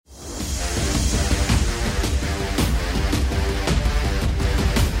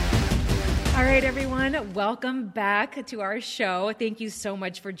right, everyone, welcome back to our show. Thank you so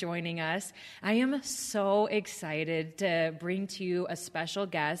much for joining us. I am so excited to bring to you a special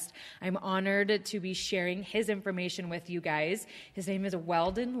guest. I'm honored to be sharing his information with you guys. His name is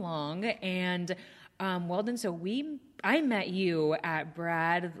Weldon Long, and Weldon, I met you at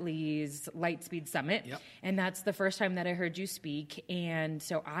Bradley's Lightspeed Summit, and that's the first time that I heard you speak. And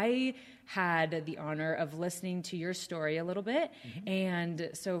so I had the honor of listening to your story a little bit. And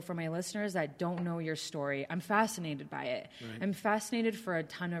so for my listeners that don't know your story, I'm fascinated by it. Right. I'm fascinated for a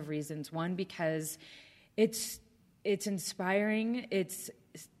ton of reasons. One, because it's inspiring. It's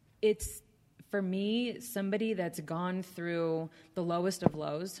for me, somebody that's gone through the lowest of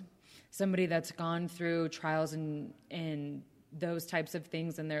lows, somebody that's gone through trials and those types of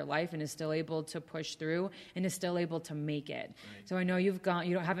things in their life and is still able to push through and is still able to make it. Right. So I know you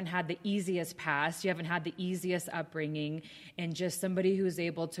haven't had the easiest past, you haven't had the easiest upbringing, and just somebody who's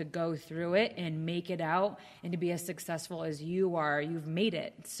able to go through it and make it out and to be as successful as you are, you've made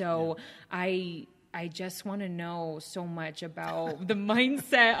it. So I just want to know so much about the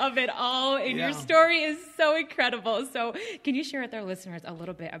mindset of it all, and your story is so incredible. So can you share with our listeners a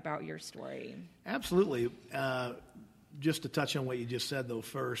little bit about your story? Absolutely. Just to touch on what you just said, though,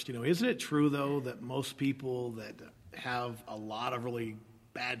 first, isn't it true, though, that most people that have a lot of really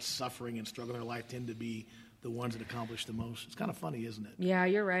bad suffering and struggle in their life tend to be the ones that accomplish the most? It's kind of funny, isn't it? Yeah,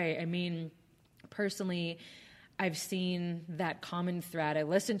 you're right. I mean, personally, I've seen that common thread. I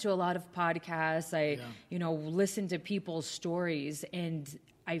listen to a lot of podcasts. I listen to people's stories, and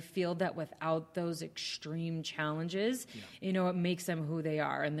I feel that without those extreme challenges, it makes them who they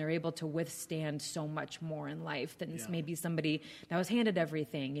are, and they're able to withstand so much more in life than maybe somebody that was handed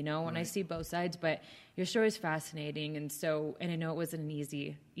everything, and I see both sides, but your story is fascinating, and I know it wasn't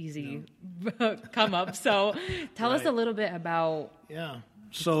an easy come up, so tell us a little bit about...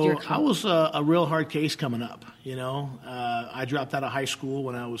 So I was a real hard case coming up, I dropped out of high school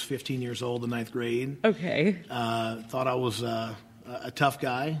when I was 15 years old in ninth grade. Okay. Thought I was a tough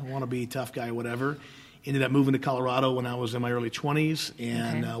guy, wannabe tough guy, whatever. Ended up moving to Colorado when I was in my early 20s.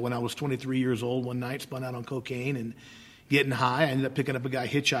 And when I was 23 years old, one night, spun out on cocaine and getting high. I ended up picking up a guy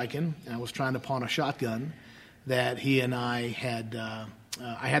hitchhiking. And I was trying to pawn a shotgun that he and I had...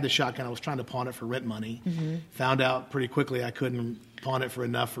 I had the shotgun. I was trying to pawn it for rent money. Found out pretty quickly I couldn't pawn it for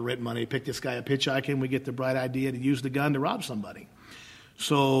enough for rent money. Picked this guy up hitchhiking. We get the bright idea to use the gun to rob somebody.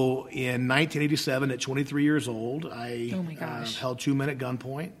 So in 1987, at 23 years old, I held 2 men at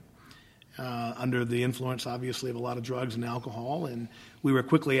gunpoint under the influence, obviously, of a lot of drugs and alcohol. And we were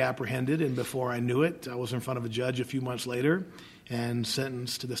quickly apprehended. And before I knew it, I was in front of a judge a few months later and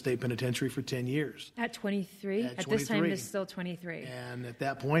sentenced to the state penitentiary for 10 years. At 23? At this time, it's still 23. And at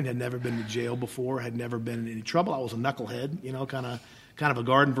that point, had never been to jail before, had never been in any trouble. I was a knucklehead, kind of a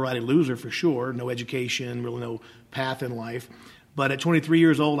garden variety loser for sure. No education, really no path in life. But at 23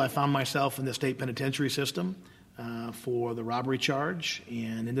 years old, I found myself in the state penitentiary system for the robbery charge,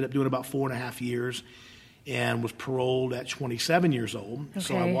 and ended up doing about 4.5 years, and was paroled at 27 years old. Okay.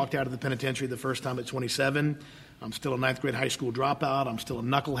 So I walked out of the penitentiary the first time at 27. I'm still a ninth grade high school dropout. I'm still a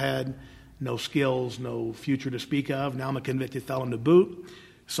knucklehead, no skills, no future to speak of. Now I'm a convicted felon to boot.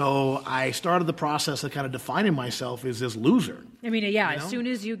 So I started the process of kind of defining myself as this loser. I mean, as soon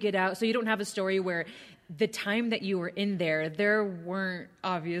as you get out, so you don't have a story where the time that you were in there weren't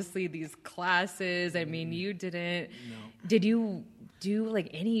obviously these classes. I mean, you didn't. No. Did you do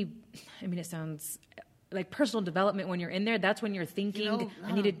it sounds like personal development when you're in there? That's when you're thinking,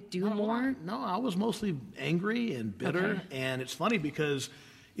 I need to do more? No, I was mostly angry and bitter. Okay. And it's funny because,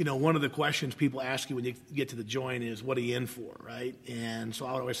 one of the questions people ask you when you get to the joint is, what are you in for, right? And so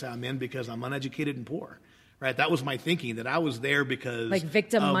I would always say I'm in because I'm uneducated and poor. Right, that was my thinking, that I was there because... Like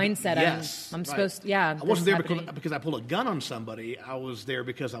victim mindset. Yes. I'm supposed to, I wasn't there because I pulled a gun on somebody. I was there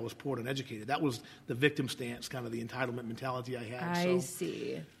because I was poor and uneducated. That was the victim stance, kind of the entitlement mentality I had. I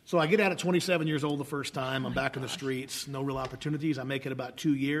see. So I get out at 27 years old the first time. I'm back in the streets, no real opportunities. I make it about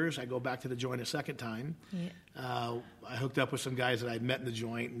 2 years. I go back to the joint a second time. Yeah. I hooked up with some guys that I'd met in the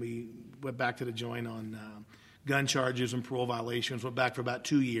joint, and we went back to the joint on gun charges and parole violations. Went back for about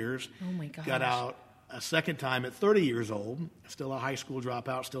 2 years. Oh, my gosh. Got out a second time at 30 years old, still a high school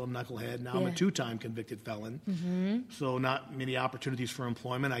dropout, still a knucklehead. Now I'm a 2-time convicted felon, so not many opportunities for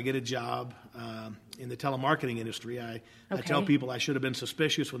employment. I get a job in the telemarketing industry. I tell people I should have been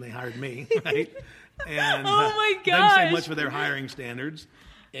suspicious when they hired me, right? And, oh my gosh! Doesn't say much for their hiring standards.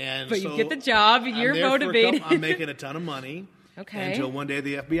 But you get the job, you're motivated. I'm making a ton of money. Okay. Until one day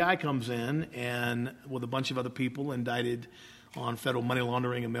the FBI comes in and with a bunch of other people indicted on federal money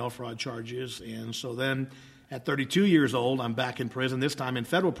laundering and mail fraud charges. And so then At 32 years old, I'm back in prison, this time in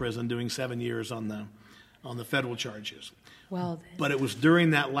federal prison, doing 7 years on the federal charges. Well, then. But it was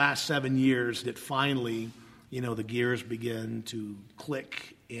during that last 7 years that finally, the gears began to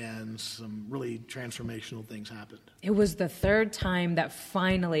click and some really transformational things happened. It was the third time that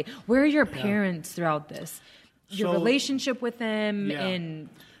finally. Where are your parents throughout this? Your relationship with them and.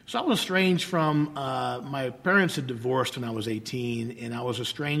 So I was estranged from, my parents had divorced when I was 18, and I was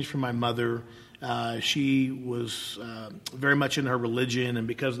estranged from my mother. She was very much in her religion, and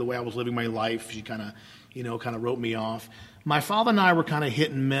because of the way I was living my life, she kind of wrote me off. My father and I were kind of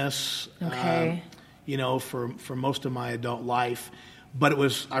hit and miss, for most of my adult life. But it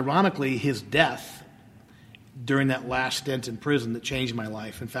was, ironically, his death during that last stint in prison that changed my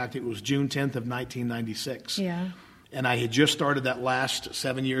life. In fact, it was June 10th of 1996. Yeah. And I had just started that last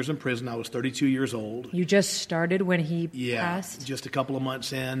 7 years in prison. I was 32 years old. You just started when he passed? Just a couple of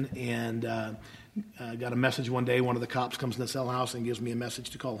months in, and got a message one day. One of the cops comes in the cell house and gives me a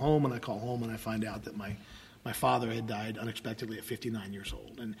message to call home, and I call home and I find out that my father had died unexpectedly at 59 years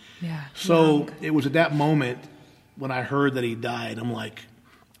old. And so it was at that moment when I heard that he died, I'm like,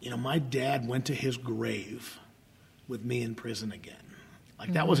 my dad went to his grave with me in prison again.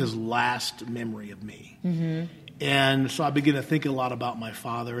 Like that was his last memory of me. Mm-hmm. And so I began to think a lot about my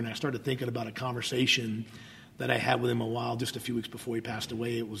father, and I started thinking about a conversation that I had with him just a few weeks before he passed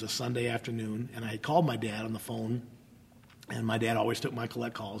away. It was a Sunday afternoon, and I had called my dad on the phone, and my dad always took my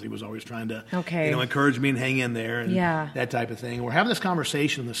collect calls. He was always trying to encourage me and hang in there and that type of thing. We're having this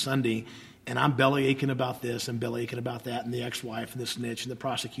conversation on the Sunday, and I'm belly aching about this and belly aching about that, and the ex-wife and the snitch and the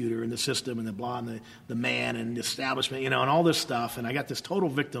prosecutor and the system and the blah and the man and the establishment, and all this stuff. And I got this total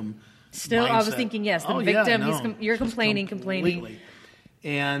victim Still, mindset. I was thinking, yes, the victim. You're complaining.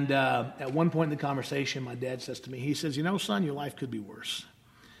 And at one point in the conversation, my dad says to me, he says, son, your life could be worse.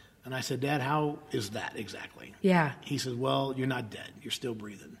 And I said, Dad, how is that exactly? Yeah. He says, well, you're not dead. You're still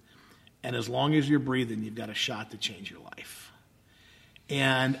breathing. And as long as you're breathing, you've got a shot to change your life.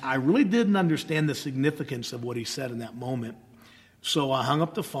 And I really didn't understand the significance of what he said in that moment. So I hung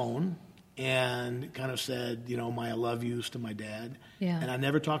up the phone and kind of said, my I love yous to my dad. Yeah. And I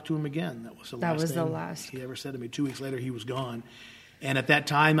never talked to him again. That was the last he ever said to me. 2 weeks later, he was gone. And at that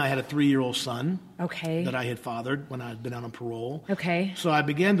time, I had a 3-year-old son that I had fathered when I had been out on parole. Okay. So I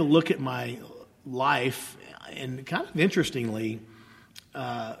began to look at my life, and kind of interestingly,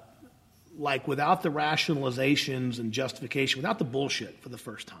 like without the rationalizations and justification, without the bullshit for the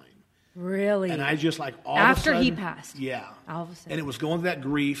first time. Really? And I just all after of a sudden, he passed. Yeah. All of a sudden. And it was going to that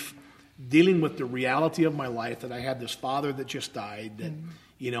grief, dealing with the reality of my life, that I had this father that just died, that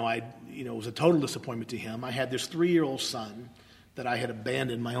it was a total disappointment to him. I had this 3-year-old son that I had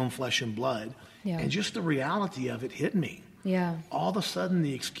abandoned, my own flesh and blood, and just the reality of it hit me. Yeah. All of a sudden,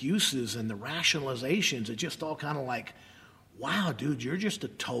 the excuses and the rationalizations, it just all kind of like, wow, dude, you're just a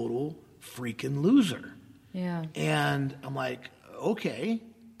total freaking loser. Yeah. And I'm like, okay.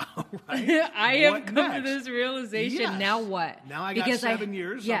 All right. I have come to this realization. Yes. Now what? Now I got 7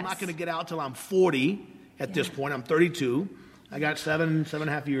 years. Yes. I'm not going to get out till I'm 40 at this point. I'm 32. I got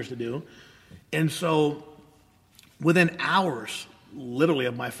 7.5 years to do. And so within hours, literally,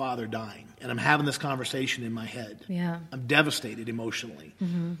 of my father dying, and I'm having this conversation in my head. Yeah. I'm devastated emotionally.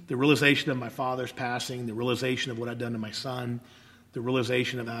 Mm-hmm. The realization of my father's passing, the realization of what I'd done to my son, the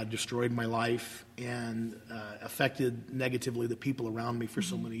realization of how I destroyed my life and affected negatively the people around me for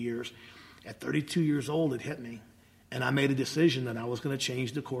so many years. At 32 years old, it hit me. And I made a decision that I was going to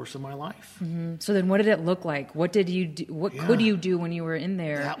change the course of my life. Mm-hmm. So then what did it look like? What did you do? What could you do when you were in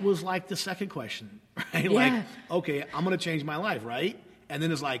there? That was like the second question, right? Yeah. Like, okay, I'm going to change my life, right? And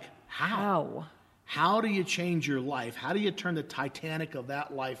then it's like, how? How do you change your life? How do you turn the Titanic of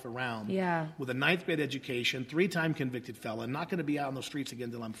that life around? Yeah. With a 9th grade education, 3-time convicted felon, not going to be out on the streets again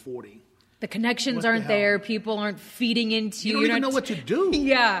until I'm 40. The connections aren't there. People aren't feeding into you. You don't even know what to do.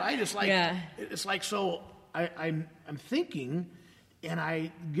 Yeah. Right? It's like so I'm thinking, and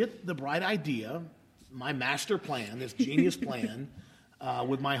I get the bright idea, my master plan, this genius plan,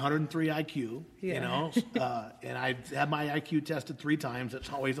 with my 103 IQ, and I had my IQ tested 3 times. It's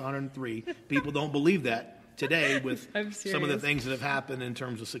always 103. People don't believe that today with some of the things that have happened in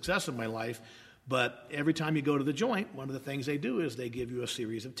terms of success in my life. But every time you go to the joint, one of the things they do is they give you a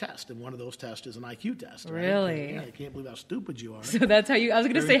series of tests, and one of those tests is an IQ test. Right? Really? Yeah, I can't believe how stupid you are. So that's how you. I was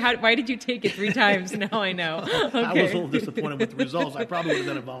going to say, why did you take it 3 times? Now I know. Okay. I was a little disappointed with the results. I probably would have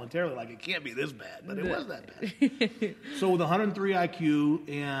done it voluntarily, like it can't be this bad, but it was that bad. So with 103 IQ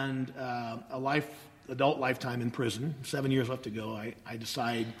and adult lifetime in prison, 7 years left to go, I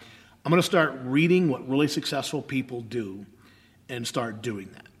decide I'm going to start reading what really successful people do and start doing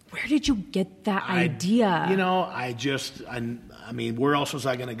that. Where did you get that idea? I mean, where else was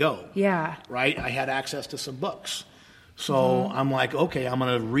I going to go? Yeah. Right? I had access to some books. So I'm like, okay, I'm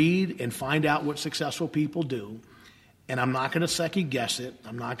going to read and find out what successful people do. And I'm not going to second guess it.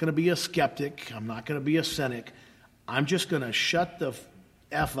 I'm not going to be a skeptic. I'm not going to be a cynic. I'm just going to shut the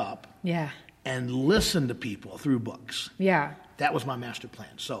F up and listen to people through books. Yeah. That was my master plan.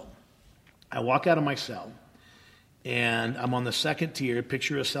 So I walk out of my cell, and I'm on the second tier.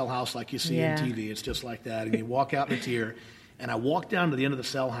 Picture a cell house like you see on TV. It's just like that. And you walk out in the tier, and I walk down to the end of the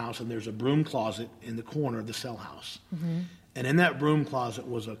cell house, and there's a broom closet in the corner of the cell house. Mm-hmm. And in that broom closet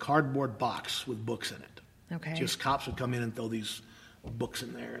was a cardboard box with books in it. Okay. Just cops would come in and throw these books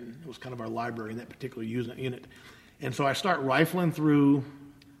in there, and it was kind of our library in that particular unit. And so I start rifling through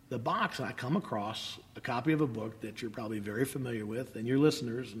the box, and I come across a copy of a book that you're probably very familiar with, and your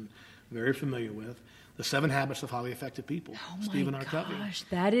listeners are very familiar with, The 7 Habits of Highly Effective People, Stephen R. Covey. Gosh,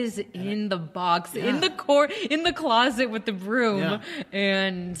 that is in the box, in the closet with the broom,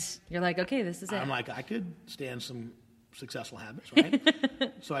 and you're like, okay, this is it. I'm like, I could stand some successful habits, right?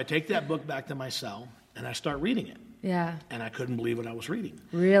 So I take that book back to my cell, and I start reading it. Yeah. And I couldn't believe what I was reading.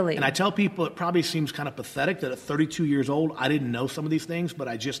 Really? And I tell people it probably seems kind of pathetic that at 32 years old, I didn't know some of these things, but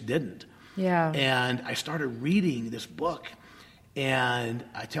I just didn't. Yeah. And I started reading this book, and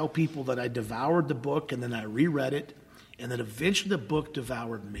I tell people that I devoured the book, and then I reread it, and then eventually the book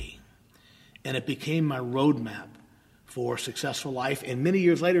devoured me. And it became my roadmap for successful life, and many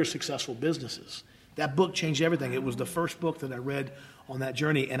years later, successful businesses. That book changed everything. It was the first book that I read on that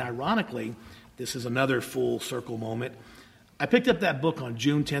journey, and ironically, this is another full circle moment. I picked up that book on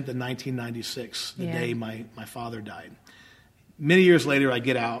June 10th of 1996, the day my father died. Many years later, I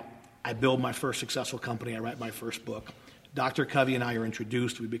get out. I build my first successful company. I write my first book. Dr. Covey and I are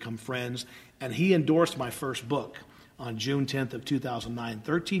introduced. We become friends. And he endorsed my first book on June 10th of 2009,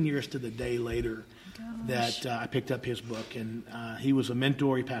 13 years to the day later that I picked up his book. And he was a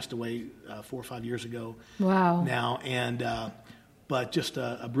mentor. He passed away 4 or 5 years ago. Wow. Now, and but just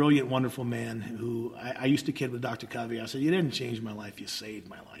a brilliant, wonderful man who I used to kid with Dr. Covey. I said, you didn't change my life, you saved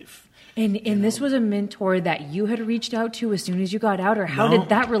my life. And this was a mentor that you had reached out to as soon as you got out, or how did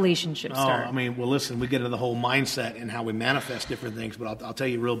that relationship start? I mean, well, listen, we get into the whole mindset and how we manifest different things, but I'll tell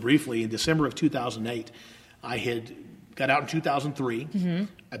you real briefly. In December of 2008, I had got out in 2003. Mm-hmm.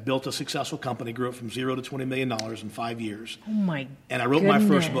 I built a successful company, grew it from $0 to $20 million in 5 years. Oh, my And I wrote my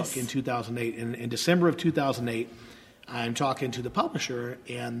first book in 2008. And in December of 2008, I'm talking to the publisher,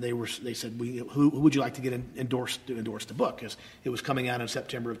 and they said, who would you like to get endorsed to endorse the book? Because it was coming out in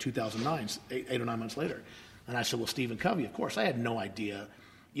September of 2009, 8 or 9 months later. And I said, well, Stephen Covey, of course. I had no idea.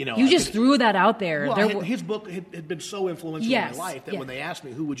 You just threw that out there. Well, his book had been so influential in my life that when they asked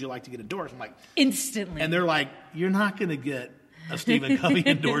me, who would you like to get endorsed? I'm like... Instantly. And they're like, you're not going to get a Stephen Covey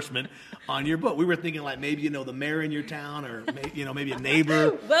endorsement on your book. We were thinking like maybe, the mayor in your town or, maybe a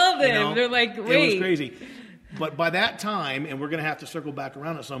neighbor. Well, then, they're like, wait. It was crazy. But by that time, and we're going to have to circle back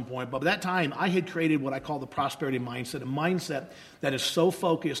around at some point, but by that time, I had created what I call the prosperity mindset, a mindset that is so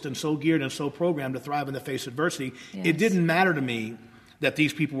focused and so geared and so programmed to thrive in the face of adversity. Yes. It didn't matter to me that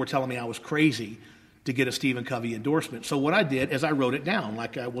these people were telling me I was crazy to get a Stephen Covey endorsement. So what I did is I wrote it down,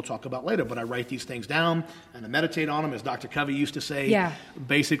 like we'll talk about later, but I write these things down and I meditate on them, as Dr. Covey used to say. Yeah.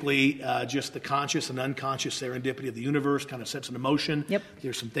 Basically, just the conscious and unconscious serendipity of the universe kind of sets an emotion. Yep.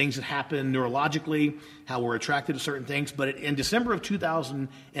 There's some things that happen neurologically, how we're attracted to certain things. But in December of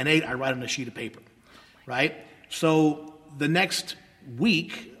 2008, I write on a sheet of paper, right? So the next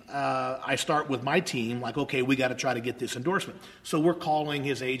week, I start with my team, like, okay, we got to try to get this endorsement. So we're calling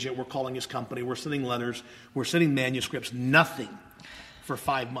his agent, we're calling his company, we're sending letters, we're sending manuscripts, nothing for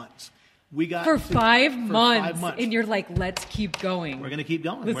 5 months. For 5 months. And you're like, let's keep going. We're going to keep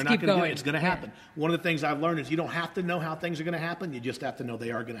going. We're not going to do it. It's going to happen. Yeah. One of the things I've learned is you don't have to know how things are going to happen. You just have to know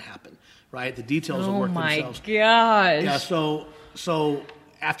they are going to happen, right? The details will work themselves. Oh, my gosh. Yeah, so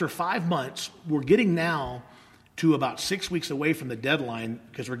after 5 months, we're getting now to about 6 weeks away from the deadline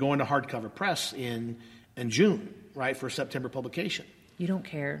because we're going to hardcover press in June, right, for a September publication. You don't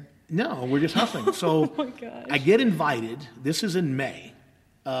care. No, we're just hustling. So oh my gosh. I get invited. This is in May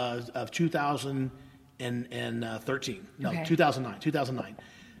of 2013. No, okay.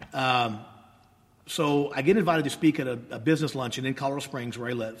 2009. So I get invited to speak at a business luncheon in Colorado Springs where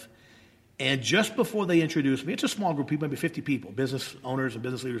I live. And just before they introduce me, it's a small group of people, maybe 50 people, business owners and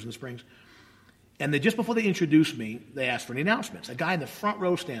business leaders in the Springs. And just before they introduce me, they ask for any announcements. A guy in the front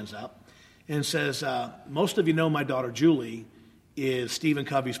row stands up and says, most of you know my daughter Julie is Stephen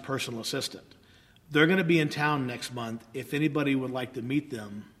Covey's personal assistant. They're going to be in town next month. If anybody would like to meet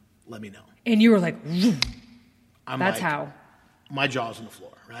them, let me know. And you were like, I'm that's how. my jaw's on the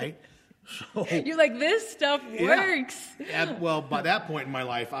floor, right? So you're like, this stuff works. Well, by that point in my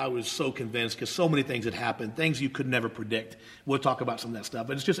life, I was so convinced because so many things had happened, things you could never predict. We'll talk about some of that stuff,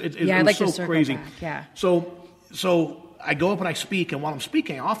 but it's just it was so crazy. Back. Yeah. So I go up and I speak, and while I'm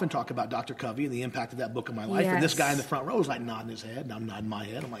speaking, I often talk about Dr. Covey and the impact of that book in my life. Yes. And this guy in the front row is like nodding his head, and I'm nodding my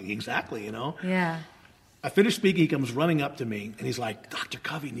head. I'm like, exactly, Yeah. I finished speaking, he comes running up to me, and he's like, Dr.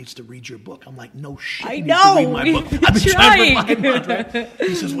 Covey needs to read your book. I'm like, no shit, I he know. needs to read my book. I've been trying for 5 months, right?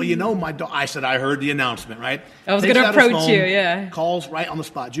 He says, well, my daughter, I said, I heard the announcement, right? I was going to approach you, yeah. Calls right on the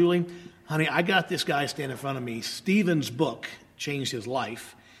spot. Julie, honey, I got this guy standing in front of me. Stephen's book changed his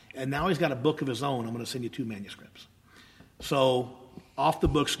life, and now he's got a book of his own. I'm going to send you 2 manuscripts. So off the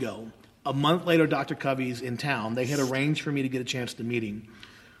books go. A month later, Dr. Covey's in town. They had arranged for me to get a chance to meet him.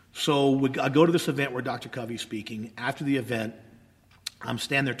 So I go to this event where Dr. Covey's speaking. After the event, I'm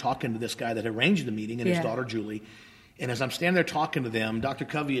standing there talking to this guy that arranged the meeting and his daughter, Julie. And as I'm standing there talking to them, Dr.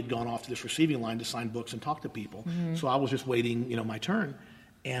 Covey had gone off to this receiving line to sign books and talk to people. Mm-hmm. So I was just waiting, my turn.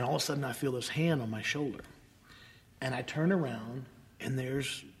 And all of a sudden, I feel this hand on my shoulder. And I turn around, and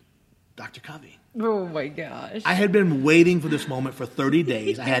there's Dr. Covey. Oh, my gosh. I had been waiting for this moment for 30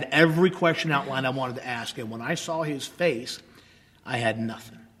 days. I had every question outlined I wanted to ask. And when I saw his face, I had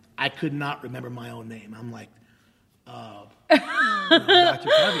nothing. I could not remember my own name. I'm like, Dr.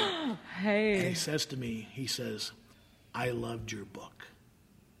 Covey. Hey. And he says to me, I loved your book.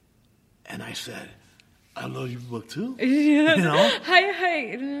 And I said, I love your book too.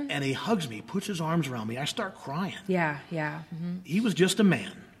 Hi. And he hugs me, puts his arms around me. I start crying. Yeah. Mm-hmm. He was just a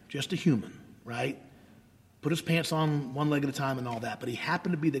man, just a human, right? Put his pants on one leg at a time and all that. But he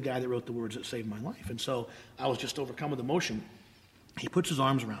happened to be the guy that wrote the words that saved my life. And so I was just overcome with emotion. He puts his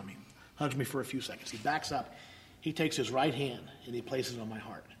arms around me, hugs me for a few seconds. He backs up. He takes his right hand and he places it on my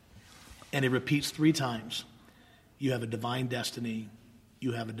heart. And he repeats 3 times, you have a divine destiny,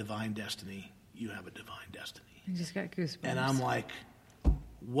 you have a divine destiny, you have a divine destiny. I just got goosebumps. And I'm like,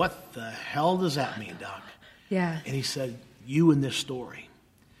 what the hell does that mean, Doc? Yeah. And he said, you in this story,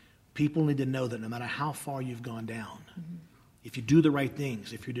 people need to know that no matter how far you've gone down, if you do the right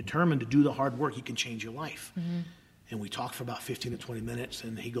things, if you're determined to do the hard work, you can change your life. Mm-hmm. And we talked for about 15 to 20 minutes,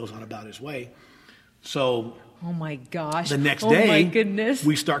 and he goes on about his way. So oh my gosh. The next day, my goodness,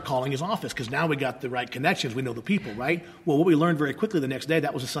 we start calling his office because now we got the right connections. We know the people, right? Well, what we learned very quickly the next day,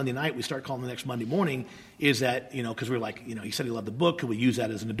 that was a Sunday night, we start calling the next Monday morning, is that, because we were like, he said he loved the book. Could we use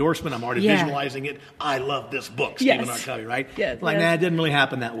that as an endorsement? I'm already visualizing it. I love this book, Stephen R. Covey, right? Yes. Like, it didn't really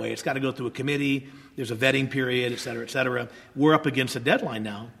happen that way. It's got to go through a committee. There's a vetting period, et cetera, et cetera. We're up against a deadline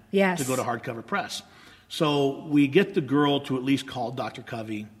now to go to hardcover press. So we get the girl to at least call Dr.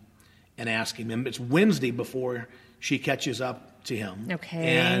 Covey and ask him. And it's Wednesday before she catches up to him.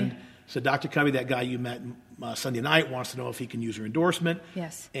 Okay. And so Dr. Covey, that guy you met Sunday night, wants to know if he can use her endorsement.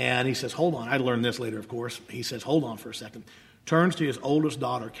 Yes. And he says, hold on. I learned this later, of course. He says, hold on for a second. Turns to his oldest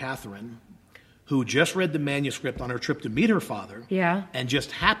daughter, Catherine, who just read the manuscript on her trip to meet her father. Yeah. And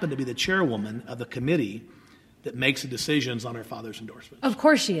just happened to be the chairwoman of the committee that makes the decisions on her father's endorsement. Of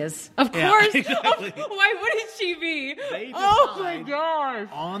course she is. Of Yeah, course. exactly. Why wouldn't she be? They Oh my decide gosh.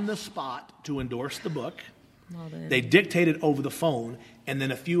 on the spot to endorse the book. Well, then. They dictate it over the phone, and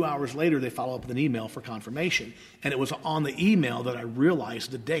then a few hours later they follow up with an email for confirmation. And it was on the email that I realized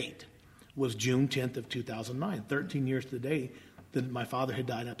the date was June 10th of 2009, 13 years to the day that my father had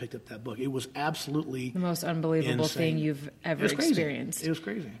died. I picked up that book. It was absolutely The most unbelievable insane. thing you've ever experienced. It was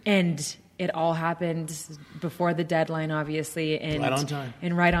crazy. And it all happened before the deadline, obviously. And Right on time.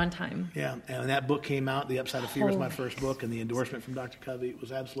 And right on time. Yeah, and when that book came out, The Upside of Fear was my first book, and the endorsement from Dr. Covey, it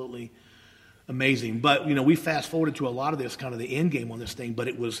was absolutely amazing. But, we fast forwarded to a lot of this, kind of the end game on this thing, but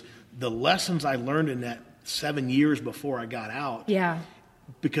it was the lessons I learned in that 7 years before I got out. Yeah.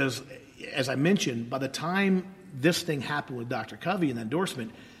 Because, as I mentioned, by the time this thing happened with Dr. Covey and the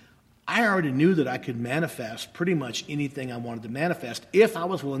endorsement, I already knew that I could manifest pretty much anything I wanted to manifest if I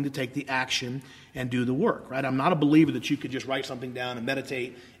was willing to take the action and do the work, right? I'm not a believer that you could just write something down and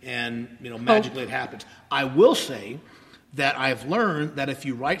meditate and, magically it happens. I will say that I've learned that if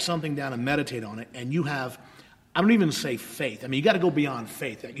you write something down and meditate on it and you have, I don't even say faith. I mean, you got to go beyond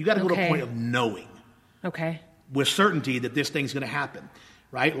faith. You got to go to a point of knowing with certainty that this thing's going to happen.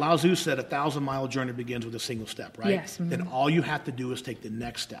 Right? Lao Tzu said a 1,000-mile journey begins with a single step, right? Yes. Mm-hmm. Then all you have to do is take the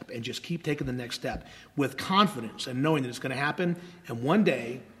next step and just keep taking the next step with confidence and knowing that it's going to happen. And one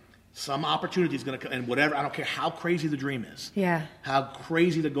day, some opportunity is going to come, and whatever, I don't care how crazy the dream is, how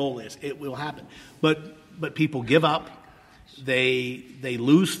crazy the goal is, it will happen. But people give up. They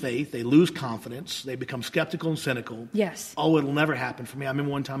lose faith. They lose confidence. They become skeptical and cynical. Yes. Oh, it'll never happen for me. I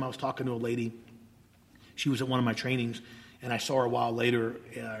remember one time I was talking to a lady. She was at one of my trainings. And I saw her a while later,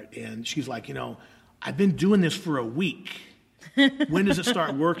 and she's like, I've been doing this for a week. When does it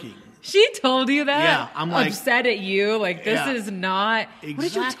start working? She told you that? Yeah, I'm like upset at you. Like, this yeah, is not. Exactly. What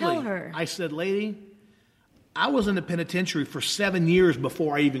did you tell her? I said, lady, I was in the penitentiary for 7 years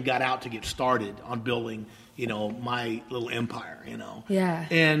before I even got out to get started on building, my little empire, Yeah.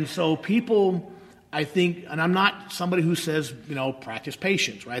 And so people, I think, and I'm not somebody who says, practice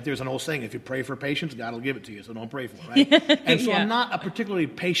patience, right? There's an old saying, if you pray for patience, God will give it to you, so don't pray for it, right? And so I'm not a particularly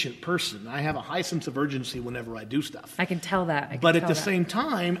patient person. I have a high sense of urgency whenever I do stuff. I can tell that. But at the same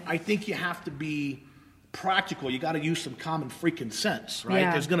time, I think you have to be practical. You got to use some common freaking sense, right?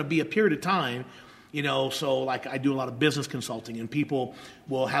 Yeah. There's going to be a period of time, so like I do a lot of business consulting, and people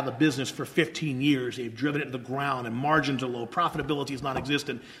will have a business for 15 years. They've driven it to the ground, and margins are low. Profitability is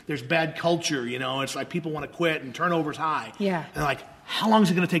non-existent. There's bad culture, it's like people want to quit, and turnover's high. Yeah. And like, how long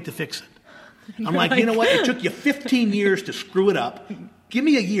is it going to take to fix it? I'm like, you know what? It took you 15 years to screw it up. Give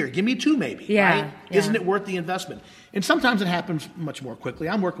me a year. Give me 2 maybe, yeah, right? Yeah. Isn't it worth the investment? And sometimes it happens much more quickly.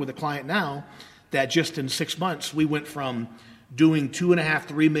 I'm working with a client now that just in 6 months, we went from doing $2.5,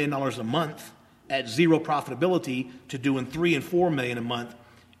 $3 million a month at zero profitability to doing $3 and $4 million a month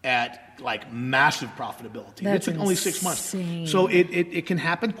at like massive profitability. That's it took only 6 months. So it can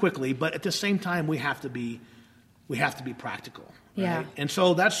happen quickly, but at the same time we have to be practical. Right? Yeah. And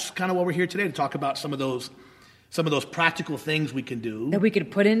so that's kind of what we're here today to talk about some of those practical things we can do that we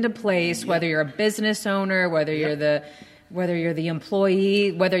could put into place, whether you're a business owner, whether you're the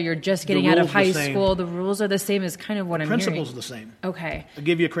employee, whether you're just getting out of high school. The rules are the same is kind of what I'm hearing. Principles are the same. Okay. I'll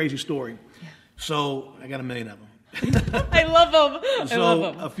give you a crazy story. Yeah. So I got a million of them. I love them. So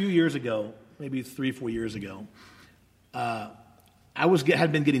a few years ago, maybe 3-4 years ago, I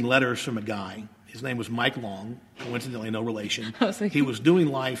had been getting letters from a guy. His name was Mike Long, coincidentally no relation. He was doing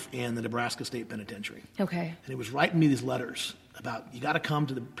life in the Nebraska State Penitentiary. Okay. And he was writing me these letters about, you got to come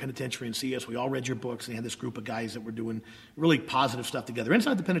to the penitentiary and see us. We all read your books. And he had this group of guys that were doing really positive stuff together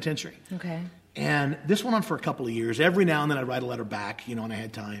inside the penitentiary. Okay. And this went on for a couple of years. Every now and then I'd write a letter back, and I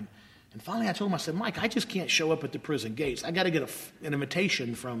had time. And finally I told him, I said, Mike, I just can't show up at the prison gates. I got to get an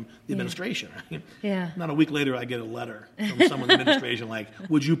invitation from the administration. Yeah. Not a week later, I get a letter from someone in the administration like,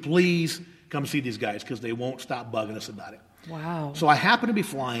 would you please come see these guys because they won't stop bugging us about it. Wow. So I happened to be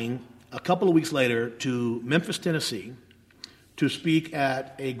flying a couple of weeks later to Memphis, Tennessee to speak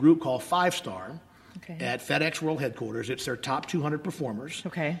at a group called 5 Star at FedEx World Headquarters. It's their top 200 performers.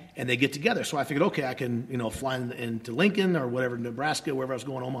 Okay. And they get together. So I figured, okay, I can, fly into Lincoln or whatever, Nebraska, wherever I was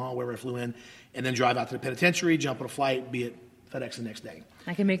going, Omaha, wherever I flew in, and then drive out to the penitentiary, jump on a flight, be at FedEx the next day.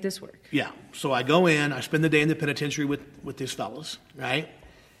 I can make this work. Yeah. So I go in, I spend the day in the penitentiary with these fellas, right?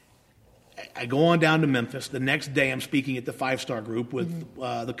 I go on down to Memphis. The next day I'm speaking at the 5 Star group with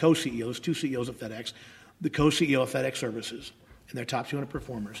the co-CEOs, 2 CEOs of FedEx, the co-CEO of FedEx Services, and their top 200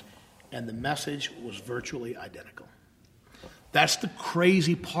 performers. And the message was virtually identical. That's the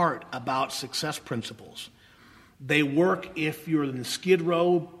crazy part about success principles. They work if you're in the Skid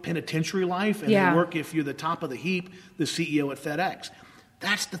Row penitentiary life, and they work if you're the top of the heap, the CEO at FedEx.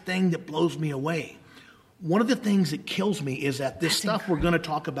 That's the thing that blows me away. One of the things that kills me is that this stuff we're going to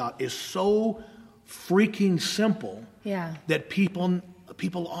talk about is so freaking simple that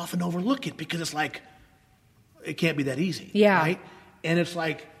people often overlook it because it's like, it can't be that easy. Yeah. Right? And it's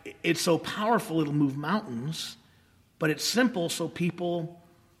like, it's so powerful, it'll move mountains, but it's simple, so people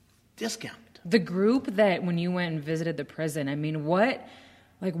discount it. The group that when you went and visited the prison, I mean, what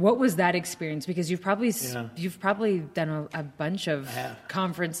was that experience? Because you've probably done a bunch of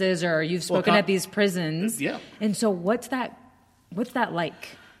conferences, or you've spoken at these prisons. Yeah. And so what's that like?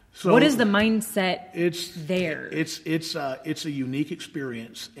 So what is the mindset there? It's a unique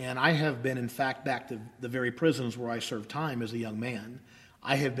experience, and I have been, in fact, back to the very prisons where I served time as a young man.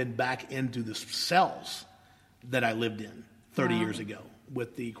 I have been back into the cells that I lived in 30 years ago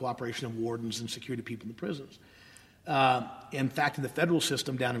with the cooperation of wardens and security people in the prisons. In fact, in the federal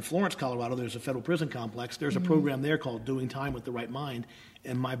system down in Florence, Colorado, there's a federal prison complex. There's a program there called Doing Time with the Right Mind,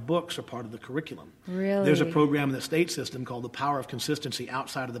 and my books are part of the curriculum. Really? There's a program in the state system called The Power of Consistency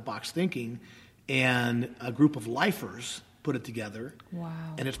Outside of the Box Thinking, and a group of lifers put it together. Wow.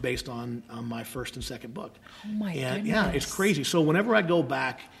 And it's based on my first and second book. Oh my goodness. Yeah, it's crazy. So whenever I go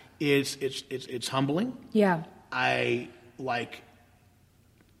back, it's humbling. Yeah. I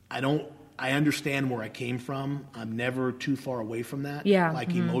understand where I came from. I'm never too far away from that. Yeah.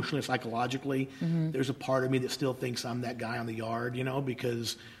 Emotionally, psychologically. There's a part of me that still thinks I'm that guy on the yard,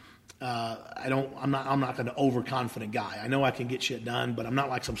 because I'm not an overconfident guy. I know I can get shit done, but I'm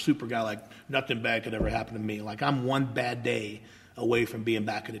not like some super guy like nothing bad could ever happen to me. Like I'm one bad day away from being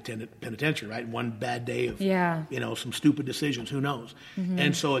back at a penitentiary, right? One bad day of, some stupid decisions, who knows?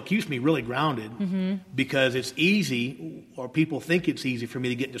 And so it keeps me really grounded because it's easy, or people think it's easy for me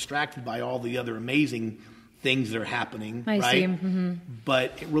to get distracted by all the other amazing things that are happening, right?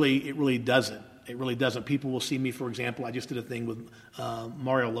 But it really doesn't. It really doesn't. People will see me, for example, I just did a thing with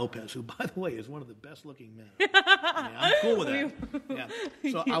Mario Lopez, who, by the way, is one of the best-looking men. I mean, I'm cool with that.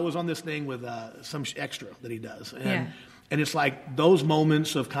 Yeah. So I was on this thing with some extra that he does. And it's like those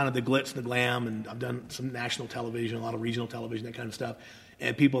moments of kind of the glitz, the glam, and I've done some national television, a lot of regional television, that kind of stuff.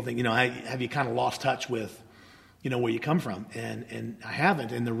 And people think, have you kind of lost touch with, where you come from? And I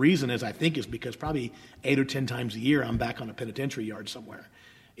haven't. And the reason is, I think, is because probably 8 or 10 times a year I'm back on a penitentiary yard somewhere.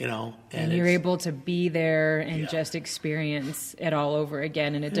 And you're able to be there and just experience it all over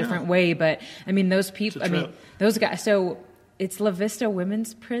again in a different way. But I mean, those people, those guys, so it's La Vista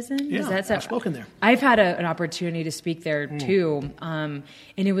Women's Prison. Yeah, I've spoken there. I've had an opportunity to speak there too. And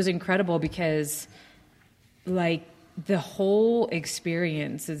it was incredible because like the whole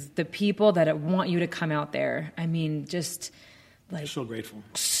experience is the people that want you to come out there. I mean, just like so grateful.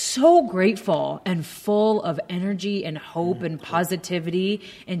 So grateful and full of energy and hope and positivity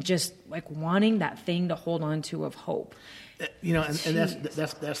and just like wanting that thing to hold on to of hope. And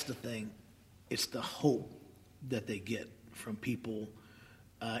that's the thing. It's the hope that they get from people.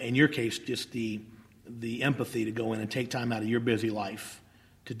 In your case, just the empathy to go in and take time out of your busy life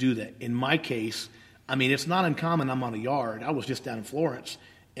to do that. In my case, I mean, it's not uncommon. I'm on a yard. I was just down in Florence,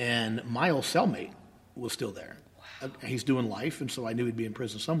 and my old cellmate was still there. He's doing life, and so I knew he'd be in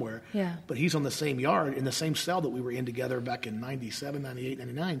prison somewhere. Yeah. But he's on the same yard, in the same cell that we were in together back in 97, 98,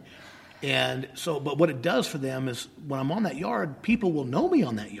 99. And so, but what it does for them is when I'm on that yard, people will know me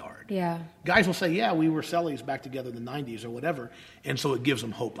on that yard. Yeah. Guys will say, we were cellies back together in the 90s or whatever. And so it gives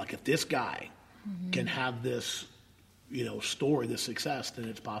them hope. Like, if this guy can have this, story, this success, then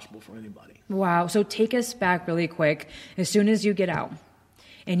it's possible for anybody. Wow. So take us back really quick. As soon as you get out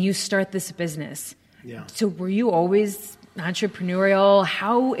and you start this business, so were you always entrepreneurial?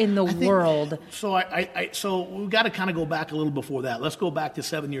 How in the world? So so we've got to kind of go back a little before that. Let's go back to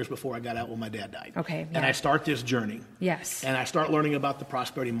 7 years before I got out when my dad died. Okay. And I start this journey. Yes. And I start learning about the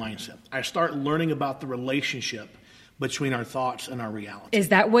prosperity mindset. I start learning about the relationship between our thoughts and our reality. Is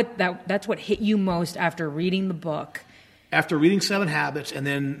that that's what hit you most after reading the book? After reading 7 Habits and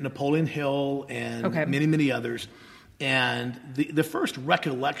then Napoleon Hill and many, many others. And the first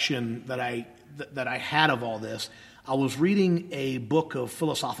recollection that I had of all this, I was reading a book of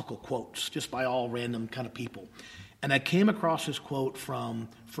philosophical quotes just by all random kind of people. And I came across this quote from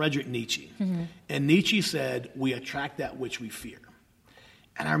Friedrich Nietzsche. And Nietzsche said, "We attract that which we fear."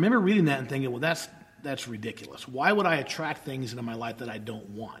 And I remember reading that and thinking, well, that's ridiculous. Why would I attract things into my life that I don't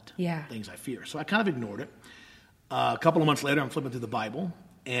want? Things I fear. So I kind of ignored it. A couple of months later, I'm flipping through the Bible,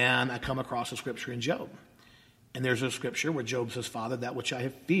 and I come across a scripture in Job. And there's a scripture where Job says, "Father, that which I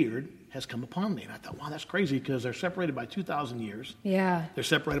have feared has come upon me." And I thought, wow, that's crazy because they're separated by 2,000 years. Yeah. They're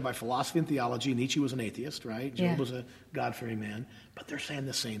separated by philosophy and theology. Nietzsche was an atheist, right? Job was a God-fearing man. But they're saying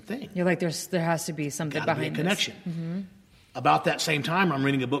the same thing. You're like, there has to be something behind a connection. About that same time, I'm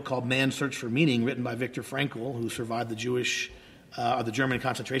reading a book called Man's Search for Meaning, written by Viktor Frankl, who survived the German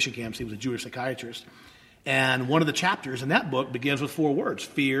concentration camps. He was a Jewish psychiatrist. And one of the chapters in that book begins with 4 words: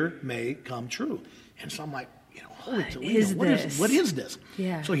 fear may come true. And so I'm like, holy Toledo, what is this?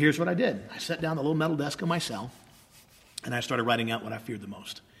 Yeah. So here's what I did. I sat down at the little metal desk in my cell, and I started writing out what I feared the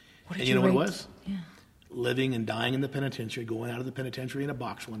most. What know what it was? Yeah. Living and dying in the penitentiary, going out of the penitentiary in a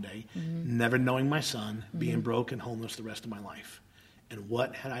box one day, never knowing my son, being broke and homeless the rest of my life. And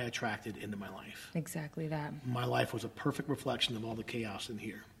what had I attracted into my life? Exactly that. My life was a perfect reflection of all the chaos in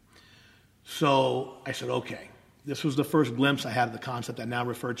here. So I said, okay. This was the first glimpse I had of the concept I now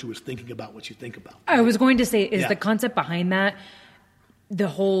refer to as thinking about what you think about. I was going to say, is the concept behind that the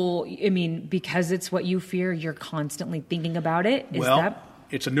whole, because it's what you fear, you're constantly thinking about it?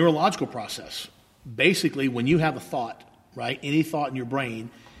 It's a neurological process. Basically, when you have a thought, right, any thought in your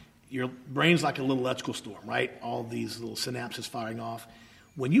brain's like a little electrical storm, right? All these little synapses firing off.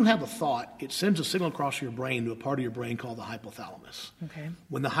 When you have a thought, it sends a signal across your brain to a part of your brain called the hypothalamus. Okay.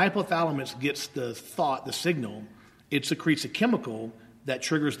 When the hypothalamus gets the thought, the signal, it secretes a chemical that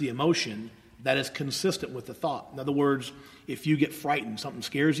triggers the emotion that is consistent with the thought. In other words, if you get frightened, something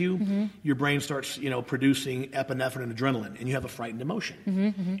scares you, your brain starts, producing epinephrine and adrenaline, and you have a frightened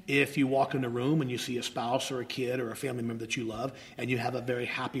emotion. If you walk in a room and you see a spouse or a kid or a family member that you love, and you have a very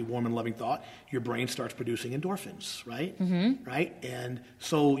happy, warm, and loving thought, your brain starts producing endorphins, right? Right? And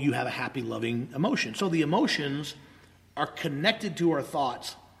so you have a happy, loving emotion. So the emotions are connected to our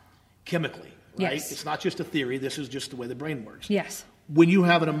thoughts chemically. right? Yes. It's not just a theory. This is just the way the brain works. Yes. When you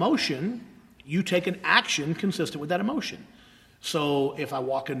have an emotion, you take an action consistent with that emotion. So if I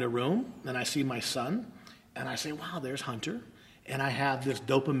walk into a room and I see my son and I say, wow, there's Hunter, and I have this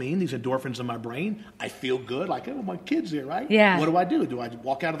dopamine, these endorphins in my brain, I feel good, like, oh, my kid's there, right? Yeah. What do? Do I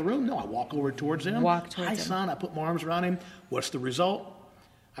walk out of the room? No, I walk over towards him. Walk towards Hi, him. son. I put my arms around him. What's the result?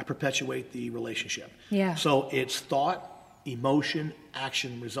 I perpetuate the relationship. Yeah. So it's thought, emotion,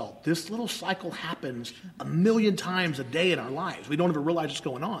 action, result. This little cycle happens 1 million times a day in our lives. We don't even realize what's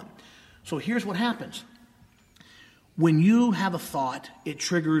going on. So here's what happens. When you have a thought, it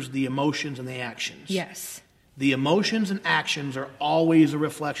triggers the emotions and the actions. Yes. The emotions and actions are always a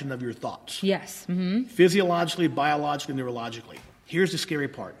reflection of your thoughts. Yes. Mm-hmm. Physiologically, biologically, neurologically. Here's the scary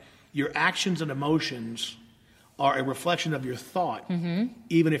part. Your actions and emotions are a reflection of your thought,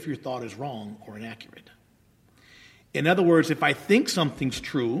 even if your thought is wrong or inaccurate. In other words, if I think something's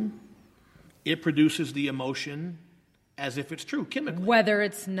true, it produces the emotion as if it's true chemically. Whether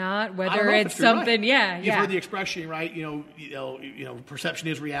it's not, I whether don't know if it's true, right? something, yeah. You've heard the expression, right? You know, perception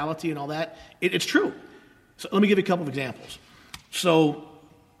is reality and all that. It's true. So let me give you a couple of examples. So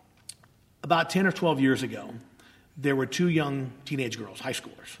about 10 or 12 years ago, there were two young teenage girls, high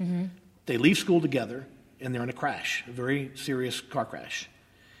schoolers. Mm-hmm. They leave school together, and they're in a crash, a very serious car crash.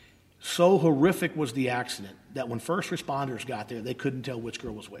 So horrific was the accident that when first responders got there, they couldn't tell which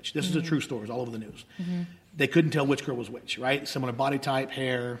girl was which. This is a true story. It's all over the news. Mm-hmm. They couldn't tell which girl was which, right? Similar body type,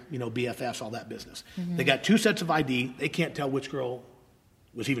 hair, BFFs, all that business. Mm-hmm. They got two sets of ID. They can't tell which girl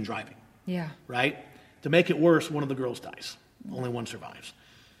was even driving. Yeah. Right? To make it worse, one of the girls dies. Only one survives.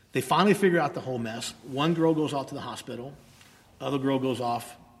 They finally figure out the whole mess. One girl goes off to the hospital. Other girl goes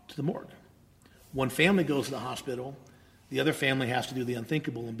off to the morgue. One family goes to the hospital. The other family has to do the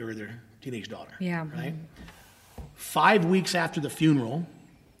unthinkable and bury their teenage daughter. Yeah. Right? 5 weeks after the funeral,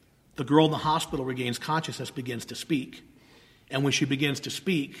 the girl in the hospital regains consciousness, begins to speak. And when she begins to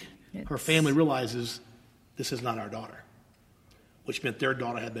speak, her family realizes this is not our daughter, which meant their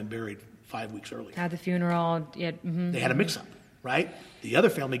daughter had been buried 5 weeks earlier. At the funeral, They had a mix-up, right? The other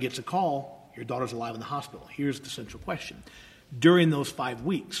family gets a call, your daughter's alive in the hospital. Here's the central question. During those 5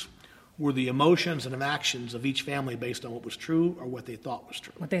 weeks, were the emotions and actions of each family based on what was true or what they thought was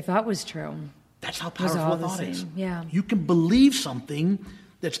true? what they thought was true. That's how was all powerful the thought same. is. Yeah. You can believe something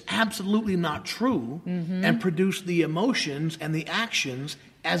that's absolutely not true and produce the emotions and the actions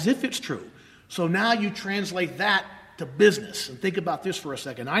as if it's true. So now you translate that to business. And think about this for a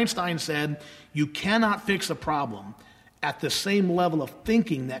second. Einstein said, you cannot fix a problem at the same level of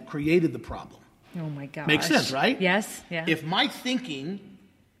thinking that created the problem. Oh my gosh. Makes sense, right? Yes. Yeah. If my thinking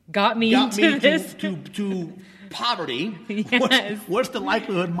got me got into me this. to poverty, Yes. what's the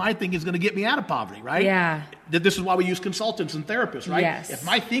likelihood my thinking is going to get me out of poverty, right? Yeah. This is why we use consultants and therapists, right? Yes. If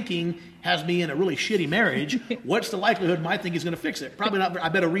my thinking has me in a really shitty marriage, what's the likelihood my thinking is going to fix it? Probably not. I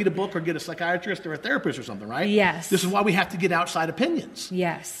better read a book or get a psychiatrist or a therapist or something, right? Yes. This is why we have to get outside opinions.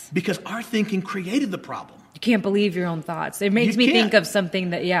 Yes. Because our thinking created the problem. You can't believe your own thoughts. It makes You me can't. think of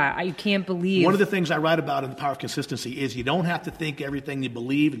something that, you can't believe. One of the things I write about in The Power of Consistency is you don't have to think everything you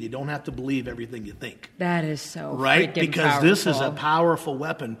believe, and you don't have to believe everything you think. That is so Right? freaking Because this is a powerful. powerful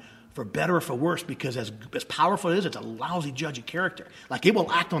weapon, for better or for worse, because as powerful as it is, it's a lousy judge of character. Like, it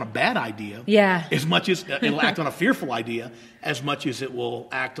will act on a bad idea Yeah. as much as it'll act on a fearful idea as much as it will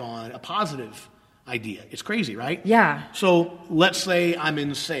act on a positive idea. It's crazy, right? Yeah. So let's say I'm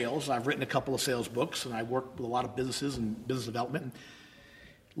in sales. I've written a couple of sales books, and I work with a lot of businesses and business development.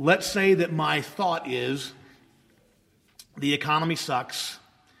 Let's say that my thought is the economy sucks.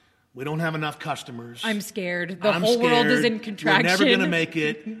 We don't have enough customers. I'm scared. The I'm whole world is scared. in contraction. We're never going to make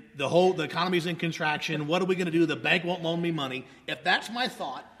it. The economy's in contraction. What are we going to do? The bank won't loan me money. If that's my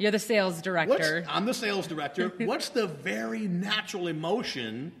thought, You're the sales director. I'm the sales director. What's the very natural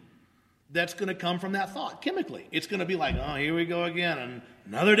emotion that's going to come from that thought chemically? It's going to be like, oh, here we go again, and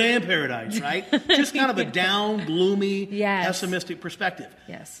another day in paradise, right? Just kind of a down, gloomy, Yes. pessimistic perspective.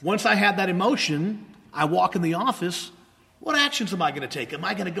 Yes. Once I have that emotion, I walk in the office. What actions am I going to take? Am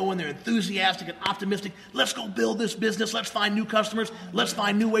I going to go in there enthusiastic and optimistic? Let's go build this business. Let's find new customers. Let's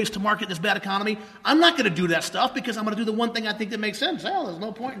find new ways to market this bad economy. I'm not going to do that stuff because I'm going to do the one thing I think that makes sense. Hell, there's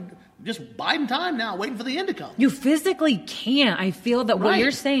no point in just biding time now, waiting for the end to come. You physically can't. I feel that what Right.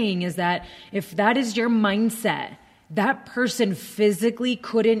 you're saying is that if that is your mindset, that person physically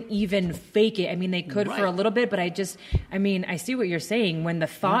couldn't even fake it. I mean, they could for Right. a little bit, but I see what you're saying. When the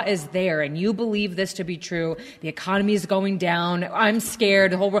thought is there and you believe this to be true, the economy is going down, I'm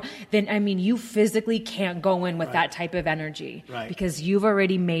scared, the whole world, then, you physically can't go in with Right. that type of energy Right. because you've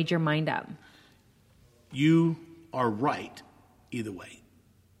already made your mind up. You are right either way.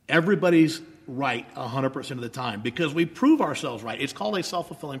 Everybody's right 100% of the time because we prove ourselves right. It's called a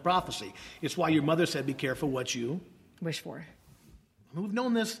self-fulfilling prophecy. It's why your mother said, be careful what you wish for. We've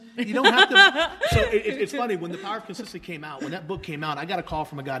known this. You don't have to. So it's funny. When The Power of Consistency came out, when that book came out, I got a call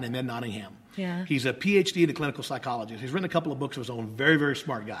from a guy named Ed Nottingham. Yeah. He's a PhD in a clinical psychologist. He's written a couple of books of his own. Very, very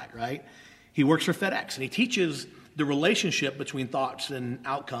smart guy, right? He works for FedEx, and he teaches the relationship between thoughts and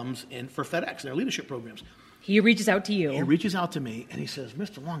outcomes for FedEx and their leadership programs. He reaches out to you. He reaches out to me, and he says,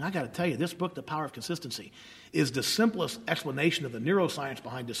 Mr. Long, I got to tell you, this book, The Power of Consistency, is the simplest explanation of the neuroscience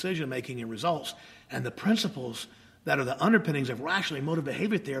behind decision-making and results and the principles that are the underpinnings of rational emotive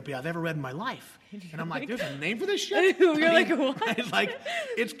behavior therapy I've ever read in my life. And I'm like, there's a name for this shit? Like, what? It's like,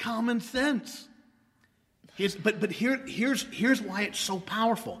 it's common sense. But here's why it's so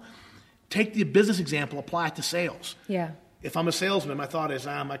powerful. Take the business example, apply it to sales. Yeah. If I'm a salesman, my thought is,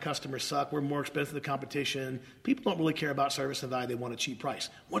 my customers suck. We're more expensive than the competition. People don't really care about service and value. They want a cheap price.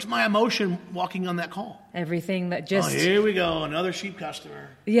 What's my emotion walking on that call? Everything that just... Oh, here we go. Another cheap customer.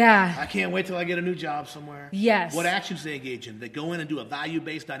 Yeah. I can't wait till I get a new job somewhere. Yes. What actions they engage in? They go in and do a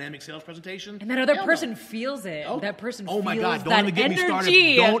value-based dynamic sales presentation? And that other person feels it. Oh, that person feels oh my God. Don't that even get energy. me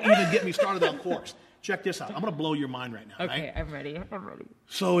started. Don't even get me started on course. Check this out. I'm going to blow your mind right now. Okay, right? I'm ready.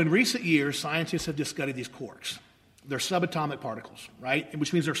 So in recent years, scientists have just studied these quarks. They're subatomic particles, right?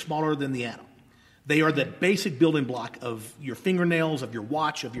 Which means they're smaller than the atom. They are the basic building block of your fingernails, of your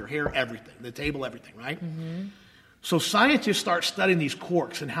watch, of your hair, everything, the table, everything, right? Mm-hmm. So scientists start studying these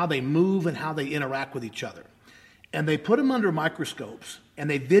quarks and how they move and how they interact with each other. And they put them under microscopes and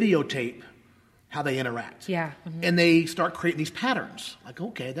they videotape how they interact. Yeah. Mm-hmm. And they start creating these patterns. Like,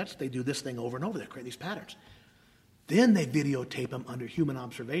 okay, they do this thing over and over. They create these patterns. Then they videotape them under human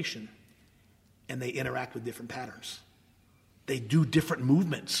observation. And they interact with different patterns. They do different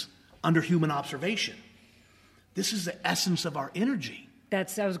movements under human observation. This is the essence of our energy.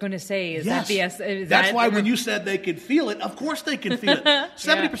 That's I was going to say. Is yes. that the essence? That's why when you said they could feel it, of course they can feel it.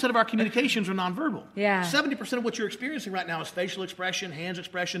 70% of our communications are nonverbal. Yeah. 70% of what you're experiencing right now is facial expression, hands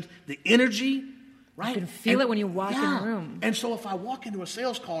expressions, the energy, right? You can feel it when you walk in the room. And so if I walk into a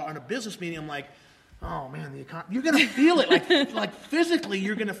sales call or in a business meeting, I'm like, oh man, you're going to feel it. Like physically,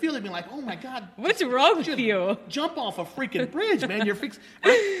 you're going to feel it. Being like, oh my God. What's wrong with you? Jump off a freaking bridge, man. You're fixed.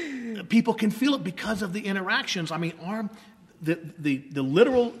 Right? People can feel it because of the interactions. I mean, the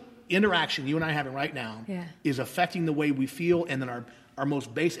literal interaction you and I are having right now is affecting the way we feel, and then our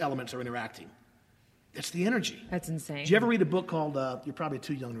most base elements are interacting. It's the energy. That's insane. Did you ever read a book called, you're probably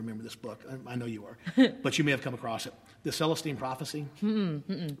too young to remember this book. I know you are. But you may have come across it. The Celestine Prophecy.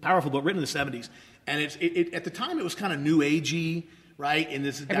 Powerful book, written in the 70s. And it at the time, it was kind of new agey, right? And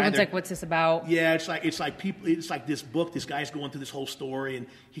this everyone's like, "What's this about?" Yeah, it's like people. It's like this book. This guy's going through this whole story, and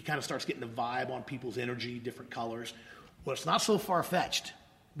he kind of starts getting the vibe on people's energy, different colors. Well, it's not so far fetched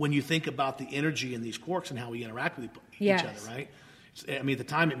when you think about the energy in these quarks and how we interact with each other, right? I mean, at the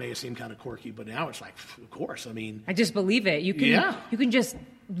time it may have seemed kind of quirky, but now it's like, of course. I mean, I just believe it. You can just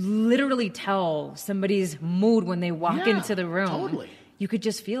literally tell somebody's mood when they walk into the room. Totally. You could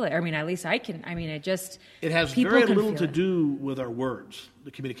just feel it. I mean, at least I can. I mean, it has very little to do with our words, the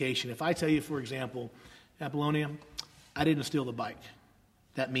communication. If I tell you, for example, Apollonia, I didn't steal the bike,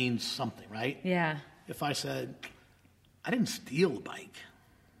 that means something, right? Yeah. If I said, I didn't steal the bike.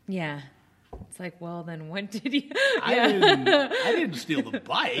 Yeah. It's like, well, then when did you? I didn't steal the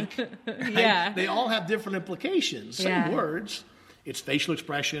bike. Right? Yeah. They all have different implications. Same words. It's facial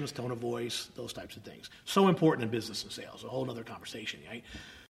expressions, tone of voice, those types of things. So important in business and sales. A whole other conversation, right?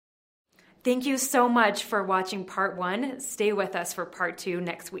 Thank you so much for watching part 1. Stay with us for part 2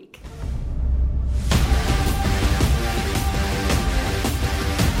 next week.